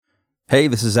Hey,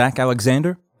 this is Zach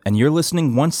Alexander, and you're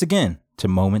listening once again to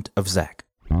Moment of Zach.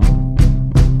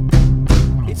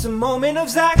 It's a moment of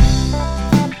Zach.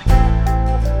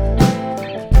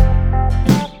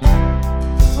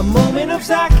 A moment of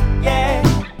Zach, yeah.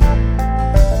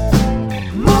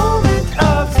 Moment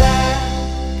of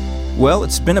Zach. Well,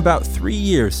 it's been about 3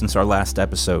 years since our last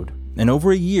episode, and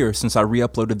over a year since I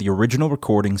re-uploaded the original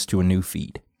recordings to a new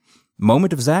feed.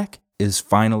 Moment of Zach is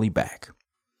finally back.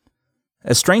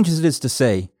 As strange as it is to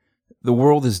say, the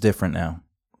world is different now.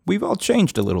 We've all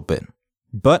changed a little bit.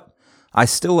 But I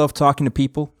still love talking to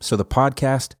people, so the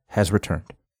podcast has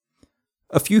returned.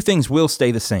 A few things will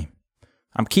stay the same.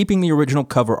 I'm keeping the original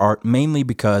cover art mainly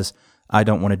because I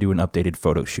don't want to do an updated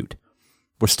photo shoot.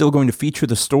 We're still going to feature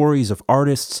the stories of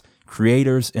artists,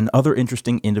 creators, and other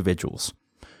interesting individuals.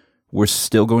 We're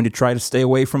still going to try to stay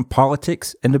away from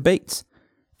politics and debates.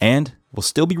 And we'll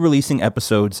still be releasing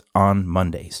episodes on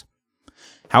Mondays.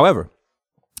 However,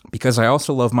 because I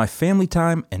also love my family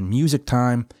time and music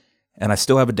time, and I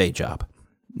still have a day job,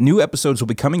 new episodes will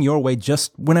be coming your way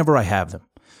just whenever I have them.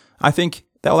 I think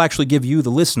that will actually give you, the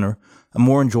listener, a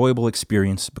more enjoyable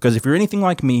experience, because if you're anything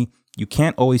like me, you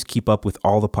can't always keep up with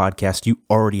all the podcasts you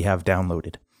already have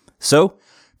downloaded. So,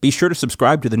 be sure to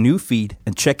subscribe to the new feed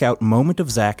and check out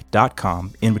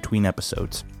momentofzach.com in between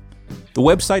episodes. The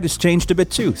website has changed a bit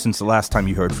too since the last time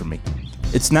you heard from me.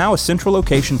 It's now a central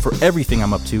location for everything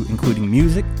I'm up to, including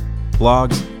music,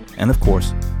 blogs, and of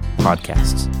course,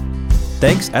 podcasts.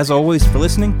 Thanks, as always, for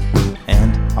listening,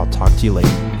 and I'll talk to you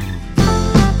later.